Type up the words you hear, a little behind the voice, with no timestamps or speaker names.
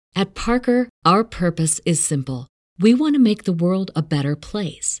At Parker, our purpose is simple. We want to make the world a better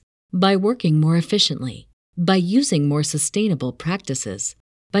place by working more efficiently, by using more sustainable practices,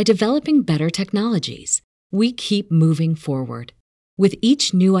 by developing better technologies. We keep moving forward. With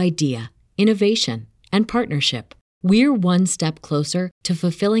each new idea, innovation, and partnership, we're one step closer to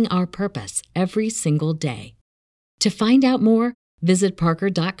fulfilling our purpose every single day. To find out more, visit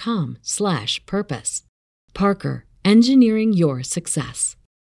parker.com/purpose. Parker, engineering your success.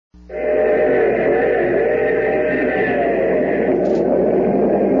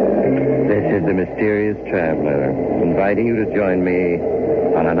 This is the Mysterious Traveler, inviting you to join me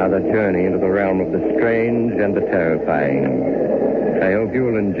on another journey into the realm of the strange and the terrifying. I hope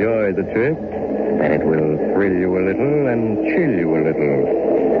you'll enjoy the trip, and it will thrill you a little and chill you a little.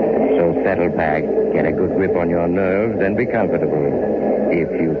 So settle back, get a good grip on your nerves, and be comfortable, if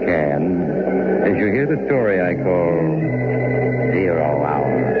you can, as you hear the story I call 0 Hour.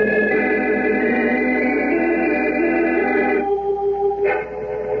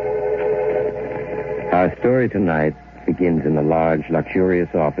 Our story tonight begins in the large,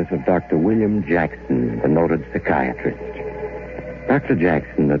 luxurious office of Dr. William Jackson, the noted psychiatrist. Dr.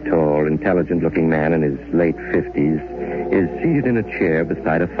 Jackson, a tall, intelligent-looking man in his late 50s, is seated in a chair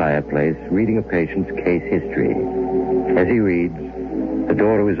beside a fireplace reading a patient's case history. As he reads, the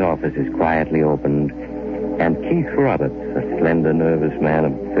door to his office is quietly opened, and Keith Roberts, a slender, nervous man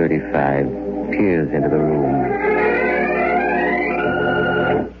of 35, peers into the room.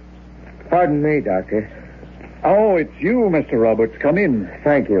 Pardon me, Doctor. Oh, it's you, Mr. Roberts. Come in.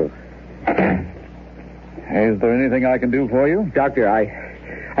 Thank you. Is there anything I can do for you? Doctor, I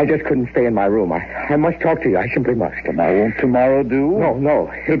just couldn't stay in my room. I must talk to you. I simply must. Now, won't tomorrow do? No.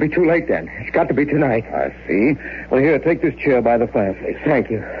 It'll be too late then. It's got to be tonight. I see. Well, here, take this chair by the fireplace. Thank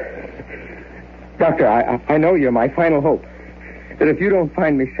you. Doctor, I know you're my final hope. That if you don't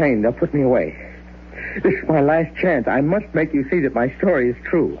find me sane, they'll put me away. This is my last chance. I must make you see that my story is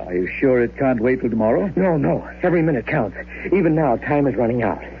true. Are you sure it can't wait till tomorrow? No. Every minute counts. Even now, time is running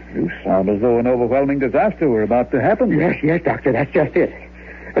out. You sound as though an overwhelming disaster were about to happen. Yes, Doctor, that's just it.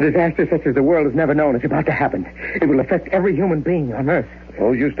 A disaster such as the world has never known is about to happen. It will affect every human being on Earth.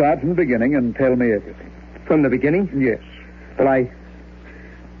 Suppose you start from the beginning and tell me everything. From the beginning? Yes. Well, I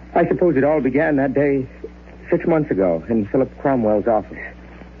suppose it all began that day 6 months ago in Philip Cromwell's office.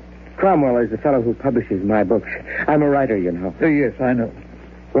 Cromwell is the fellow who publishes my books. I'm a writer, you know. Yes, I know.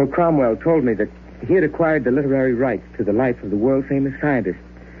 Well, Cromwell told me that he had acquired the literary rights to the life of the world-famous scientist,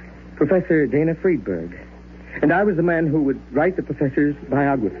 Professor Dana Friedberg. And I was the man who would write the professor's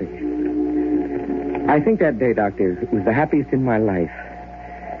biography. I think that day, Doctor, was the happiest in my life.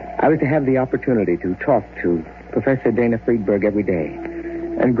 I was to have the opportunity to talk to Professor Dana Friedberg every day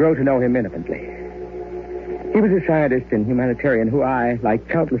and grow to know him intimately. He was a scientist and humanitarian who I, like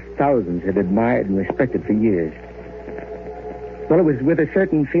countless thousands, had admired and respected for years. Well, it was with a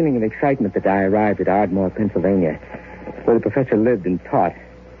certain feeling of excitement that I arrived at Ardmore, Pennsylvania, where the professor lived and taught.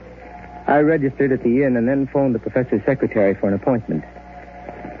 I registered at the inn and then phoned the professor's secretary for an appointment.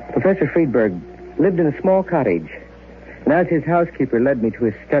 Professor Friedberg lived in a small cottage, and as his housekeeper led me to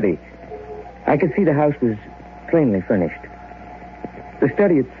his study, I could see the house was plainly furnished. The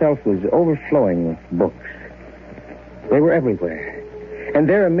study itself was overflowing with books. They were everywhere. And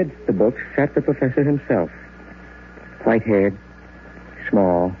there amidst the books sat the professor himself. White-haired,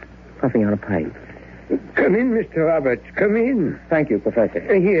 small, puffing on a pipe. Come in, Mr. Roberts. Come in. Thank you, Professor.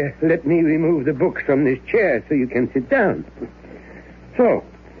 Here, let me remove the books from this chair so you can sit down. So,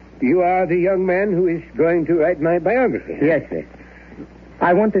 you are the young man who is going to write my biography? Yes, sir.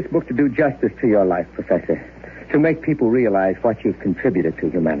 I want this book to do justice to your life, Professor, to make people realize what you've contributed to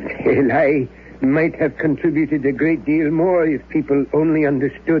humanity. Well, I might have contributed a great deal more if people only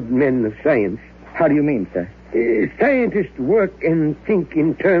understood men of science. How do you mean, sir? Scientists work and think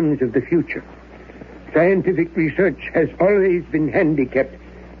in terms of the future. Scientific research has always been handicapped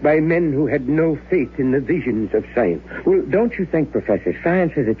by men who had no faith in the visions of science. Well, don't you think, Professor,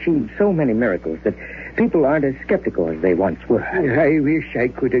 science has achieved so many miracles that people aren't as skeptical as they once were? I wish I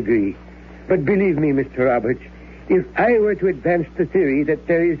could agree. But believe me, Mr. Roberts, if I were to advance the theory that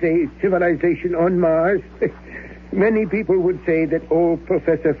there is a civilization on Mars, many people would say that old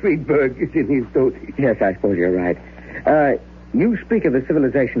Professor Friedberg is in his dotage. Yes, I suppose you're right. You speak of a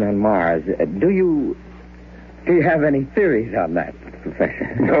civilization on Mars. Do you have any theories on that,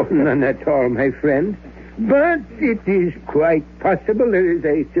 Professor? No, none at all, my friend. But it is quite possible there is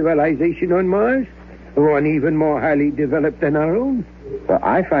a civilization on Mars, one even more highly developed than our own. Well,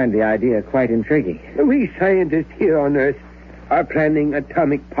 I find the idea quite intriguing. We scientists here on Earth are planning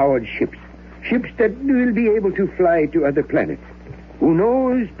atomic-powered ships. Ships that will be able to fly to other planets. Who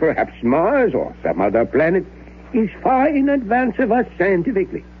knows, perhaps Mars or some other planet is far in advance of us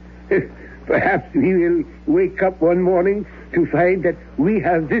scientifically. Perhaps we will wake up one morning to find that we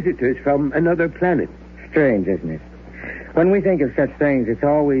have visitors from another planet. Strange, isn't it? When we think of such things, it's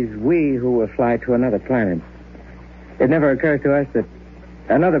always we who will fly to another planet. It never occurs to us that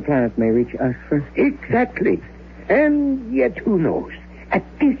another planet may reach us first. Exactly. And yet, who knows? At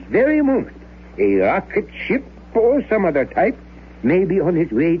this very moment, a rocket ship or some other type may be on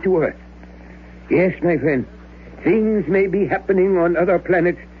its way to Earth. Yes, my friend, things may be happening on other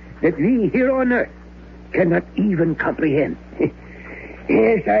planets that we here on Earth cannot even comprehend.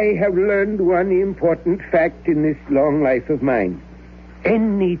 Yes, I have learned one important fact in this long life of mine.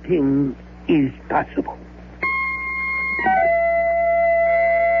 Anything is possible.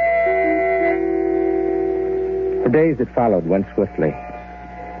 The days that followed went swiftly.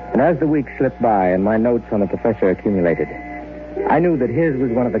 And as the weeks slipped by and my notes on the professor accumulated, I knew that his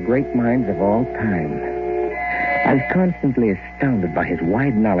was one of the great minds of all time. I was constantly astounded by his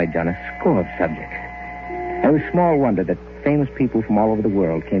wide knowledge on a score of subjects. It was small wonder that famous people from all over the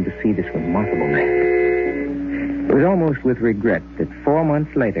world came to see this remarkable man. It was almost with regret that 4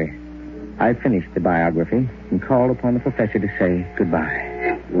 months later, I finished the biography and called upon the professor to say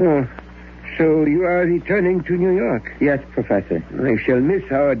goodbye. Oh, so you are returning to New York? Yes, Professor. I shall miss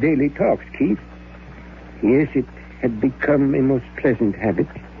our daily talks, Keith. Yes, it had become a most pleasant habit.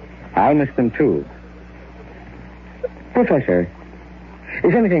 I'll miss them, too. Professor,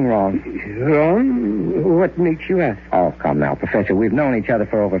 is anything wrong? Wrong? What makes you ask? Oh, come now, Professor. We've known each other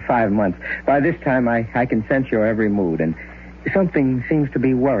for over 5 months. By this time, I can sense your every mood, and something seems to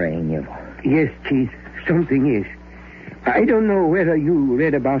be worrying you. Yes, Keith, something is. I don't know whether you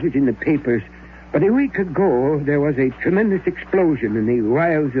read about it in the papers, but a week ago there was a tremendous explosion in the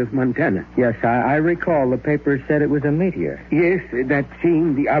wilds of Montana. Yes, I recall the papers said it was a meteor. Yes, that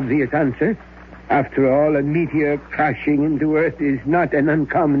seemed the obvious answer. After all, a meteor crashing into Earth is not an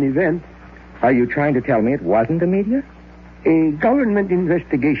uncommon event. Are you trying to tell me it wasn't a meteor? A government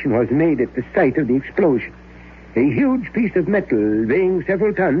investigation was made at the site of the explosion. A huge piece of metal weighing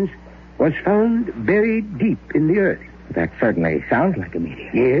several tons was found buried deep in the earth. That certainly sounds like a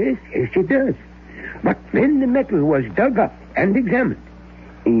meteor. Yes, it does. But when the metal was dug up and examined,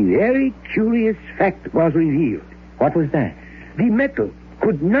 a very curious fact was revealed. What was that? The metal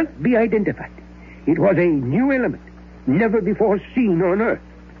could not be identified. It was a new element, never before seen on Earth.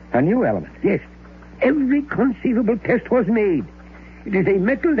 A new element? Yes. Every conceivable test was made. It is a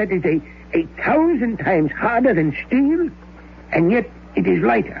metal that is 1,000 times harder than steel, and yet it is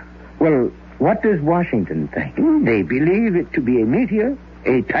lighter. Well, what does Washington think? They believe it to be a meteor,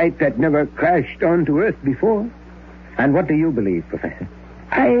 a type that never crashed onto Earth before. And what do you believe, Professor?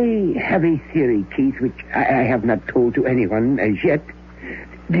 I have a theory, Keith, which I have not told to anyone as yet.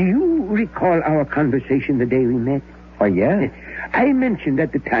 Do you recall our conversation the day we met? Oh, yeah. I mentioned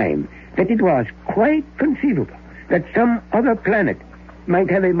at the time that it was quite conceivable that some other planet might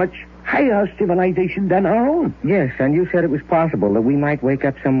have a much higher civilization than our own. Yes, and you said it was possible that we might wake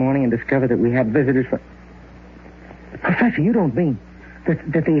up some morning and discover that we had visitors from... Professor, you don't mean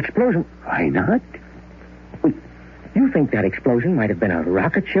that the explosion... Why not? You think that explosion might have been a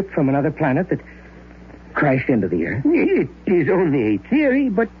rocket ship from another planet that crashed into the Earth? It is only a theory,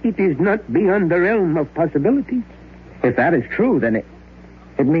 but it is not beyond the realm of possibility. If that is true, then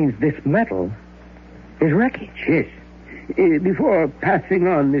it means this metal is wreckage. Yes. Before passing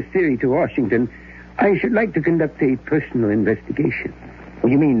on this theory to Washington, I should like to conduct a personal investigation.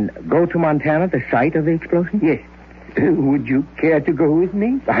 Well, you mean go to Montana, the site of the explosion? Yes. Would you care to go with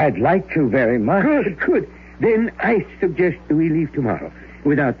me? I'd like to very much. Good. Then I suggest we leave tomorrow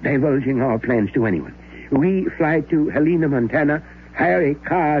without divulging our plans to anyone. We fly to Helena, Montana, hire a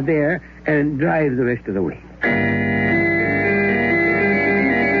car there, and drive the rest of the way.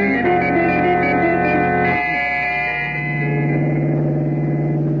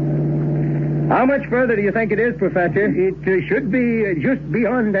 How much further do you think it is, Professor? It should be just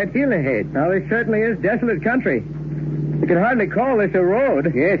beyond that hill ahead. Now, this certainly is desolate country. You can hardly call this a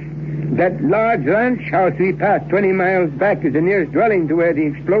road. Yes. That large ranch house we passed 20 miles back is the nearest dwelling to where the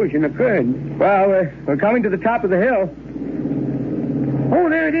explosion occurred. Well, we're coming to the top of the hill. Oh,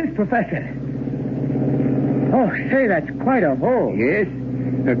 there it is, Professor. Oh, say, that's quite a hole. Yes.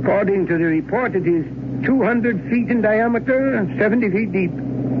 According to the report, it is 200 feet in diameter and 70 feet deep.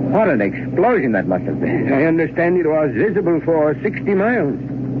 What an explosion that must have been. I understand it was visible for 60 miles.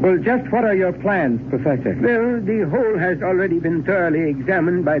 Well, just what are your plans, Professor? Well, the hole has already been thoroughly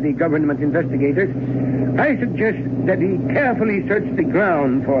examined by the government investigators. I suggest that he carefully search the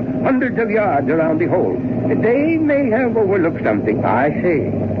ground for hundreds of yards around the hole. They may have overlooked something. I see.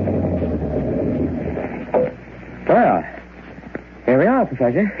 Well, here we are,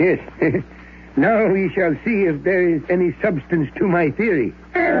 Professor. Yes. Now we shall see if there is any substance to my theory.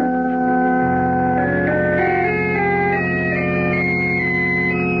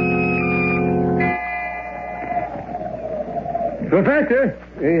 Professor,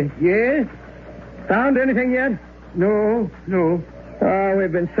 Yes? found anything yet? No. Oh,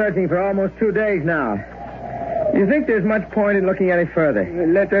 we've been searching for almost 2 days now. Do you think there's much point in looking any further?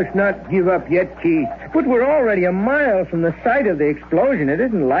 Let us not give up yet, Keith. But we're already a mile from the site of the explosion. It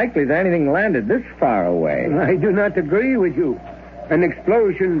isn't likely that anything landed this far away. I do not agree with you. An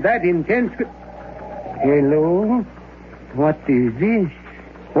explosion that intense... Hello? What is this?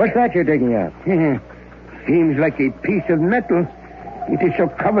 What's that you're digging up? Seems like a piece of metal. It is so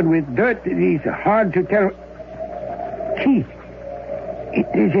covered with dirt it is hard to tell. Keith, it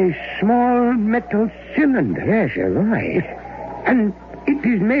is a small metal cylinder. Yes, you're right. And it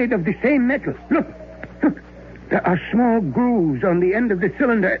is made of the same metal. Look. There are small grooves on the end of the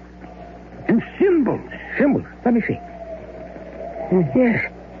cylinder. And symbols. Symbols? Let me see.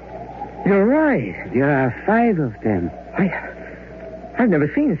 Yes, you're right. There are 5 of them. I've never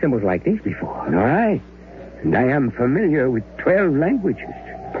seen symbols like these before. All right. And I am familiar with 12 languages.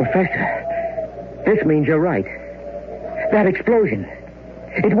 Professor, this means you're right. That explosion,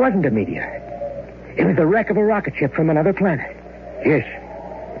 it wasn't a meteor. It was the wreck of a rocket ship from another planet. Yes,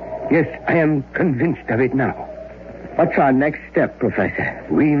 I am convinced of it now. What's our next step, Professor?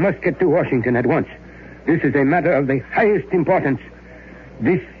 We must get to Washington at once. This is a matter of the highest importance.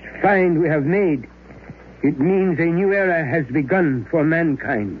 This find we have made, it means a new era has begun for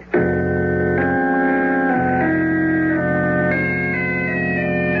mankind.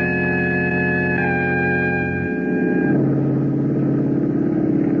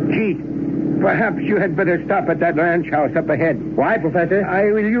 Perhaps you had better stop at that ranch house up ahead. Why, Professor?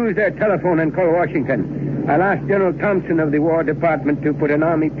 I will use their telephone and call Washington. I'll ask General Thompson of the War Department to put an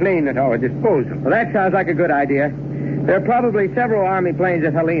Army plane at our disposal. Well, that sounds like a good idea. There are probably several Army planes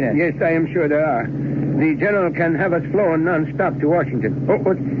at Helena. Yes, I am sure there are. The General can have us flown non-stop to Washington.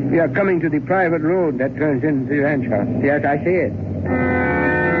 We are coming to the private road that turns into the ranch house. Yes, I see it.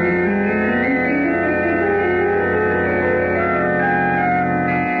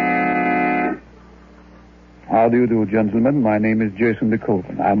 How do you do, gentlemen? My name is Jason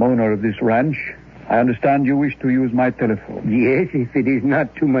DeCoven. I'm owner of this ranch. I understand you wish to use my telephone. Yes, if it is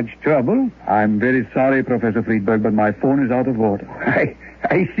not too much trouble. I'm very sorry, Professor Friedberg, but my phone is out of order.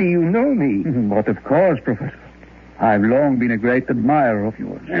 I see you know me. But of course, Professor. I've long been a great admirer of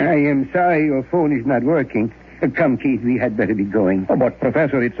yours. I am sorry your phone is not working. Come, Keith, we had better be going. Oh, but,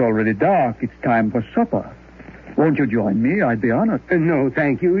 Professor, it's already dark. It's time for supper. Won't you join me? I'd be honored. No,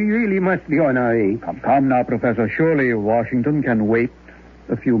 thank you. We really must be on our way. Come now, Professor. Surely Washington can wait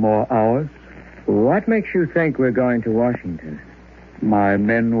a few more hours. What makes you think we're going to Washington? My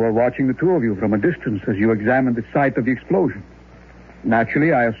men were watching the two of you from a distance as you examined the site of the explosion.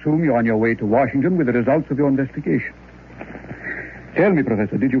 Naturally, I assume you're on your way to Washington with the results of your investigation. Tell me,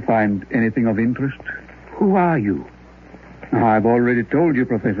 Professor, did you find anything of interest? Who are you? I've already told you,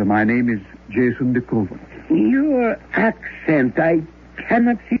 Professor. My name is Jason DeCoven. Your accent, I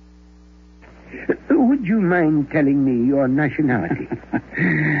cannot see. Would you mind telling me your nationality?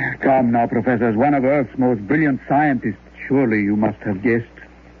 Come now, Professor. As one of Earth's most brilliant scientists, surely you must have guessed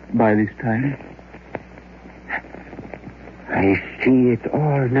by this time. I see it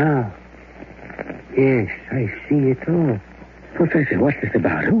all now. Yes, I see it all. Professor, what's this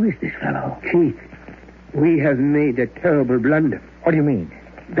about? Who is this fellow? Keith, we have made a terrible blunder. What do you mean?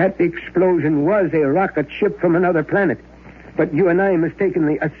 That explosion was a rocket ship from another planet. But you and I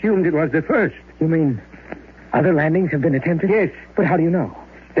mistakenly assumed it was the first. You mean other landings have been attempted? Yes. But how do you know?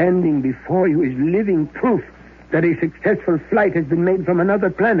 Standing before you is living proof that a successful flight has been made from another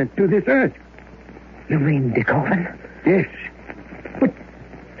planet to this Earth. You mean DeCoven? Yes. But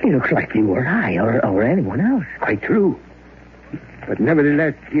he looks like you or I or anyone else. Quite true. But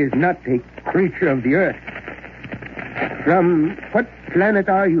nevertheless, he is not a creature of the Earth. From what planet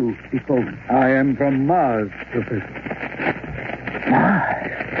are you, DeCoven? I am from Mars, Professor. Mars?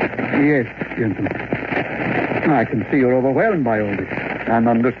 Yes, gentlemen. I can see you're overwhelmed by all this, and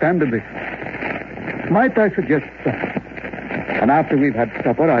understandably. Might I suggest supper? And after we've had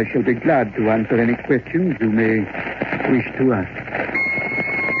supper, I shall be glad to answer any questions you may wish to ask.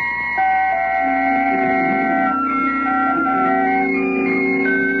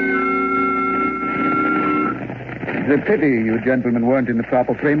 It's a pity you gentlemen weren't in the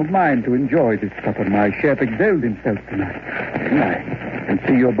proper frame of mind to enjoy this supper. My chef excelled himself tonight. I can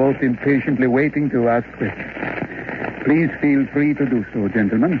see you're both impatiently waiting to ask questions. Please feel free to do so,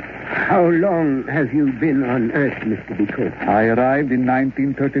 gentlemen. How long have you been on Earth, Mr. Decote? I arrived in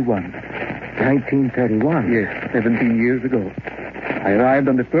 1931. 1931? Yes, 17 years ago. I arrived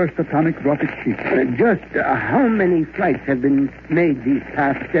on the first atomic rocket ship. Just how many flights have been made these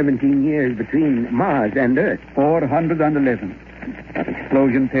past 17 years between Mars and Earth? 411. That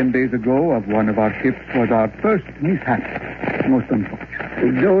explosion 10 days ago of one of our ships was our first mishap. Most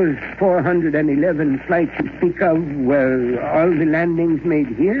unfortunate. Those 411 flights you speak of, were all the landings made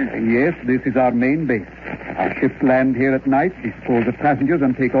here? Yes, this is our main base. Our ships land here at night, dispose of passengers,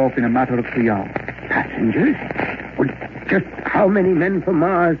 and take off in a matter of 3 hours. Passengers? Well, just how many men from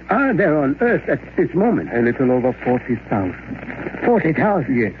Mars are there on Earth at this moment? A little over 40,000.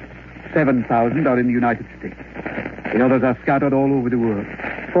 40,000? Yes. 7,000 are in the United States. The others are scattered all over the world.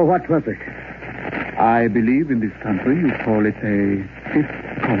 For what purpose? I believe in this country you call it a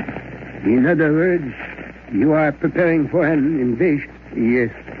fifth colony. In other words, you are preparing for an invasion?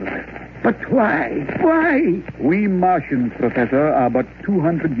 Yes, Professor. But why? Why? We Martians, Professor, are but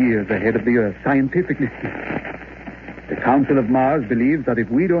 200 years ahead of the Earth, scientifically speaking. The Council of Mars believes that if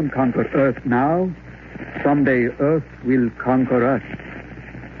we don't conquer Earth now, someday Earth will conquer us.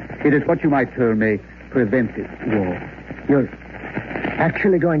 It is what you might term a preventive war. You're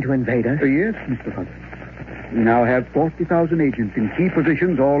actually going to invade us? Yes, Mr. Hudson. We now have 40,000 agents in key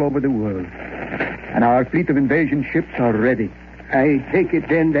positions all over the world. And our fleet of invasion ships are ready. I take it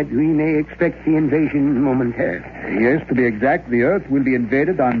then that we may expect the invasion momentarily. Yes, to be exact, the Earth will be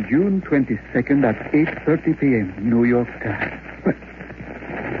invaded on June 22nd at 8:30 p.m. New York time.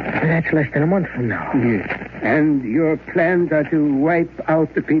 That's less than a month from now. Yes. And your plans are to wipe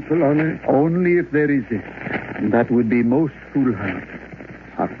out the people on Earth? Only if they resist. And that would be most foolhardy.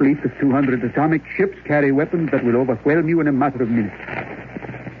 Our fleet of 200 atomic ships carry weapons that will overwhelm you in a matter of minutes.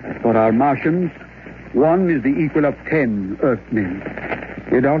 As for our Martians, one is the equal of 10 Earthmen.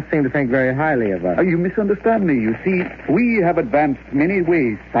 You don't seem to think very highly of us. You misunderstand me. You see, we have advanced many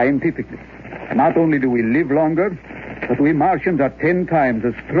ways scientifically. Not only do we live longer, but we Martians are 10 times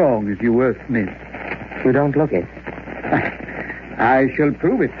as strong as you Earthmen. You don't look it. I shall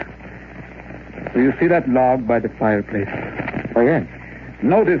prove it. Do you see that log by the fireplace? Oh, yes.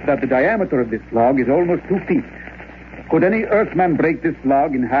 Notice that the diameter of this log is almost 2 feet. Could any Earthman break this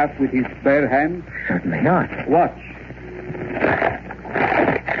log in half with his bare hands? Certainly not. Watch.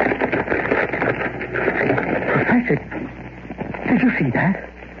 Professor, did you see that?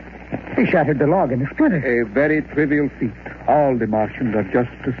 He shattered the log into splinters. A very trivial feat. All the Martians are just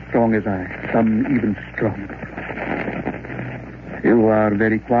as strong as I, some even stronger. You are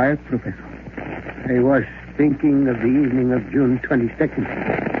very quiet, Professor. I was thinking of the evening of June 22nd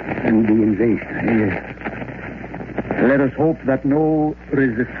and the invasion. Yes. Let us hope that no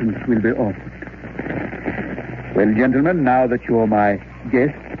resistance will be offered. Well, gentlemen, now that you are my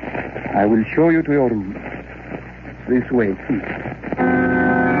guests, I will show you to your room. This way, please.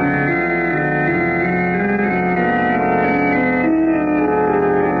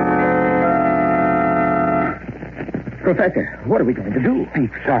 Professor, what are we going to do?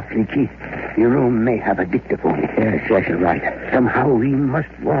 Speak softly, Keith. Your room may have a dictaphone. Yes, you're right. Somehow we must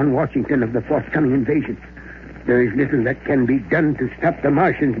warn Washington of the forthcoming invasion. There is little that can be done to stop the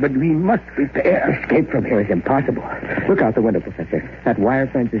Martians, but we must prepare. Escape from here is impossible. Look out the window, Professor. That wire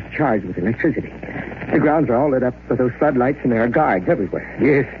fence is charged with electricity. The grounds are all lit up with those floodlights, and there are guards everywhere.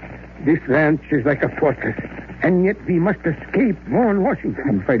 Yes, this ranch is like a fortress. And yet we must escape, warn Washington.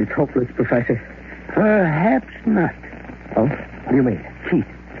 I'm afraid it's hopeless, Professor. Perhaps not. Oh? What do you mean? Keith,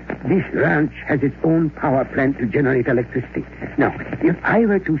 this ranch has its own power plant to generate electricity. Now, if I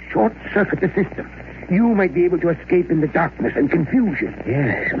were to short-circuit the system, you might be able to escape in the darkness and confusion.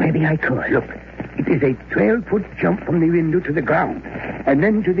 Yes, maybe I could. Look, it is a 12-foot jump from the window to the ground. And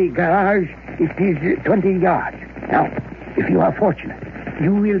then to the garage, it is 20 yards. Now, if you are fortunate,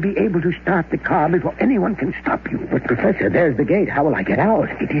 you will be able to start the car before anyone can stop you. But, Professor, there's the gate. How will I get out?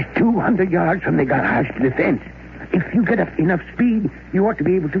 It is 200 yards from the garage to the fence. If you get up enough speed, you ought to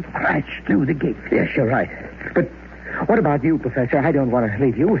be able to crash through the gate. Yes, you're right. But what about you, Professor? I don't want to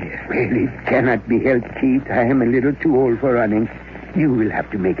leave you here. Well, it cannot be helped, Keith. I am a little too old for running. You will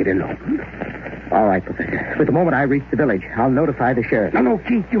have to make it alone. All right, Professor. But the moment I reach the village, I'll notify the sheriff. No,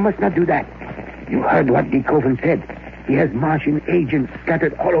 Keith, you must not do that. You heard what DeKoven said. He has Martian agents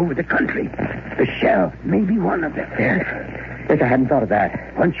scattered all over the country. The sheriff may be one of them. Yes, I hadn't thought of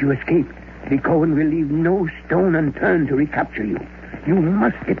that. Once you escape, DeKoven will leave no stone unturned to recapture you. You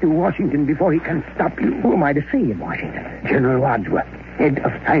must get to Washington before he can stop you. Who am I to see in Washington? General Wadsworth, head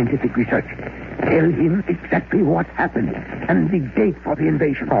of scientific research. Tell him exactly what happened and the date for the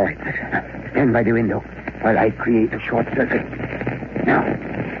invasion. All right. Stand by the window while I create a short circuit. Now,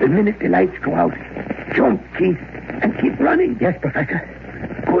 the minute the lights go out, jump, Keith, and keep running. Yes, Professor.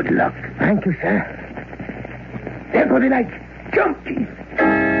 Good luck. Thank you, sir. There go the lights. Jump, Keith.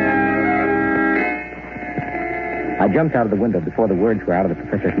 I jumped out of the window before the words were out of the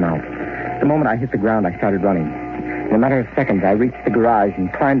professor's mouth. The moment I hit the ground, I started running. In a matter of seconds, I reached the garage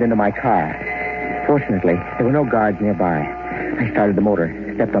and climbed into my car. Fortunately, there were no guards nearby. I started the motor,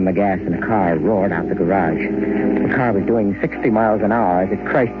 stepped on the gas, and the car roared out the garage. The car was doing 60 miles an hour as it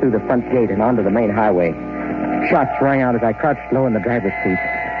crashed through the front gate and onto the main highway. Shots rang out as I crouched low in the driver's seat.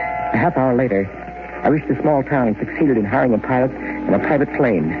 A half hour later, I reached a small town and succeeded in hiring a pilot and a private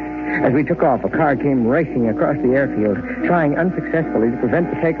plane. As we took off, a car came racing across the airfield, trying unsuccessfully to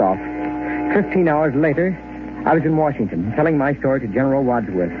prevent the takeoff. 15 hours later, I was in Washington, telling my story to General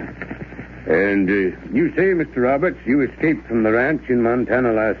Wadsworth. And you say, Mr. Roberts, you escaped from the ranch in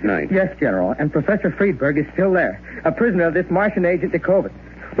Montana last night. Yes, General, and Professor Friedberg is still there, a prisoner of this Martian agent DeKoven.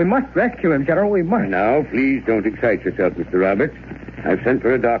 We must rescue him, General, we must. Now, please don't excite yourself, Mr. Roberts. I've sent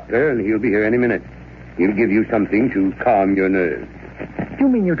for a doctor, and he'll be here any minute. He'll give you something to calm your nerves. You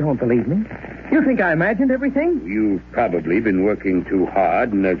mean you don't believe me? You think I imagined everything? You've probably been working too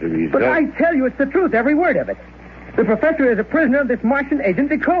hard, and as a result... But I tell you, it's the truth, every word of it. The professor is a prisoner of this Martian agent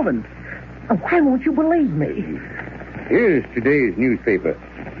DeKoven. Why won't you believe me? Here's today's newspaper.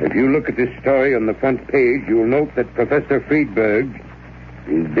 If you look at this story on the front page, you'll note that Professor Friedberg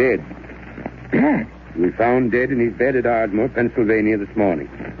is dead. Dead? He was found dead in his bed at Ardmore, Pennsylvania this morning.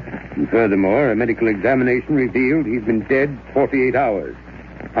 And furthermore, a medical examination revealed he's been dead 48 hours.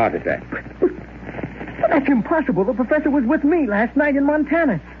 Heart attack. But that's impossible. The professor was with me last night in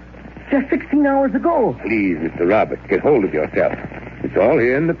Montana. Just 16 hours ago. Please, Mr. Roberts, get hold of yourself. It's all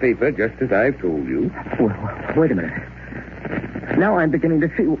here in the paper, just as I've told you. Well, wait a minute. Now I'm beginning to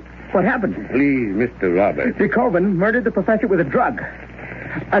see what happened. Please, Mr. Roberts. DeKoven murdered the professor with a drug.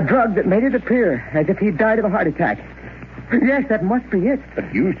 A drug that made it appear as if he'd died of a heart attack. Yes, that must be it.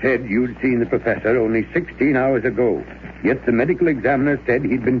 But you said you'd seen the professor only 16 hours ago. Yet the medical examiner said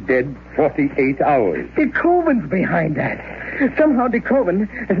he'd been dead 48 hours. DeKoven's behind that. Somehow DeKoven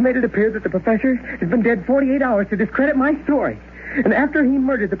has made it appear that the professor has been dead 48 hours to discredit my story. And after he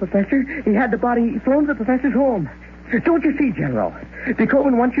murdered the professor, he had the body flown to the professor's home. Don't you see, General?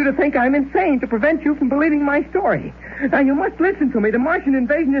 DeKoven wants you to think I'm insane to prevent you from believing my story. Now, you must listen to me. The Martian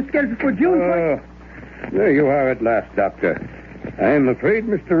invasion is scheduled for June 20th. There you are at last, Doctor. I'm afraid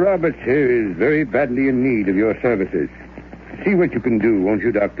Mr. Roberts here is very badly in need of your services. See what you can do, won't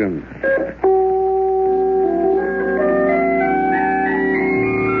you, Doctor?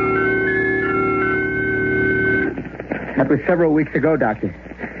 That was several weeks ago, Doctor.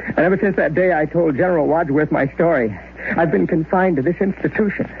 And ever since that day I told General Wadsworth my story, I've been confined to this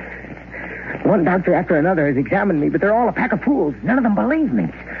institution. One doctor after another has examined me, but they're all a pack of fools. None of them believe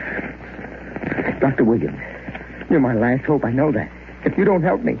me. Dr. Williams, you're my last hope. I know that. If you don't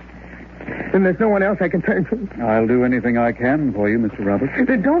help me, then there's no one else I can turn to. I'll do anything I can for you, Mr. Roberts.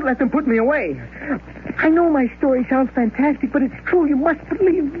 Then don't let them put me away. I know my story sounds fantastic, but it's true. You must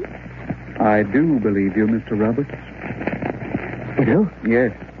believe me. I do believe you, Mr. Roberts. You do?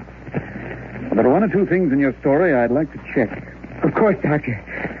 Yes. Well, there are one or two things in your story I'd like to check. Of course, Doctor.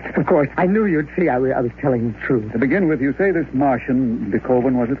 Of course. I knew you'd see I was telling the truth. To begin with, you say this Martian,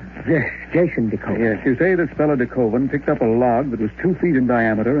 DeKoven, was it? Yes, Jason DeKoven. Yes, you say this fellow DeKoven picked up a log that was 2 feet in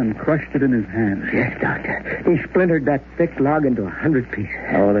diameter and crushed it in his hand. Yes, Doctor. He splintered that thick log into 100 pieces.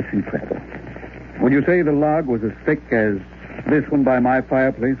 Oh, that's incredible. Would you say the log was as thick as this one by my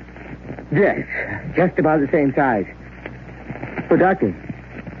fireplace? Yes, just about the same size. Well, Doctor,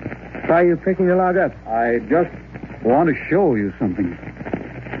 why are you picking the log up? I just want to show you something.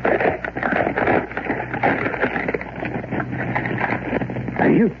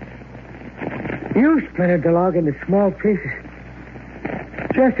 You splintered the log into small pieces,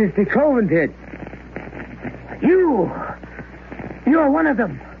 just as DeKoven did. You're one of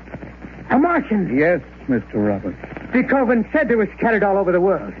them. A Martian. Yes, Mr. Roberts. DeKoven said they were scattered all over the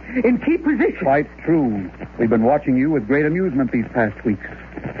world, in key positions. Quite true. We've been watching you with great amusement these past weeks.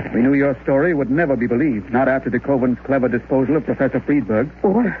 We knew your story would never be believed, not after DeKoven's clever disposal of Professor Friedberg.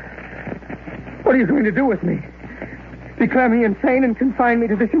 What are you going to do with me? Declare me insane and confine me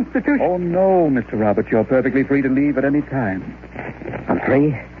to this institution? Oh, no, Mr. Roberts. You're perfectly free to leave at any time. I'm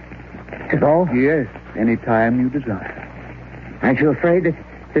free? To go? Yes, any time you desire. Aren't you afraid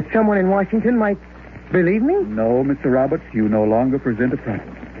that someone in Washington might Believe me? No, Mr. Roberts, you no longer present a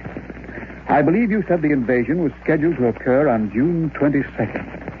problem. I believe you said the invasion was scheduled to occur on June 22nd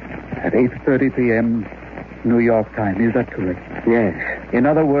at 8:30 p.m. New York time. Is that correct? Yes. In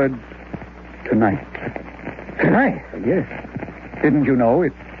other words, tonight. Tonight? Yes. Didn't you know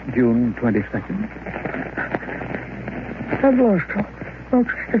it's June 22nd? I've lost track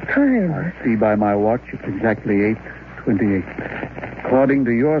of time. I see by my watch it's exactly 8:28. According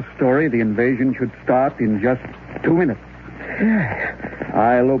to your story, the invasion should start in just 2 minutes. Yes.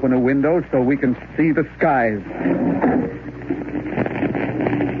 I'll open a window so we can see the skies.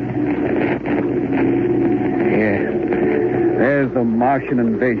 Yeah. There's the Martian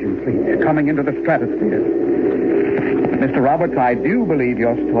invasion fleet coming into the stratosphere. Mr. Roberts, I do believe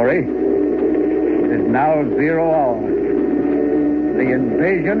your story. It is now 0 hour. The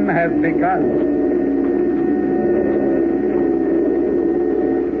invasion has begun.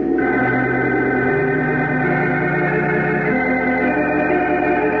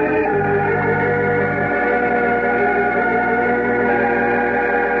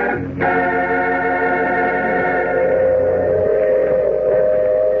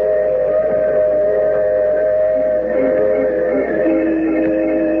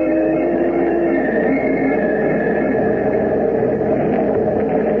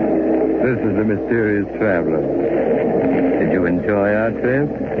 Mysterious traveler. Did you enjoy our trip?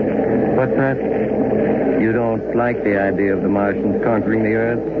 What's that? You don't like the idea of the Martians conquering the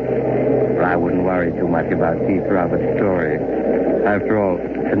Earth? Well, I wouldn't worry too much about Keith Roberts' story. After all,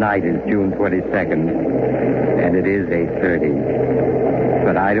 tonight is June 22nd, and it is 8:30.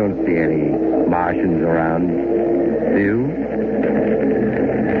 But I don't see any Martians around. Do you?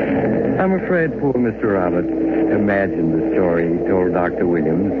 I'm afraid poor Mr. Roberts imagined the story he told Dr.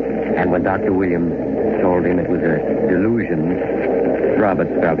 Williams. And when Dr. Williams told him it was a delusion,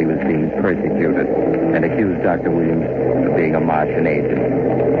 Roberts felt he was being persecuted and accused Dr. Williams of being a Martian agent.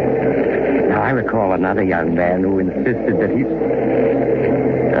 Now, I recall another young man who insisted that he...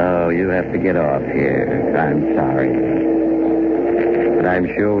 Oh, you have to get off here. I'm sorry. But I'm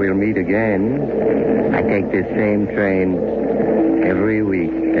sure we'll meet again. I take this same train every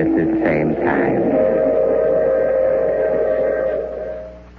week at this same time.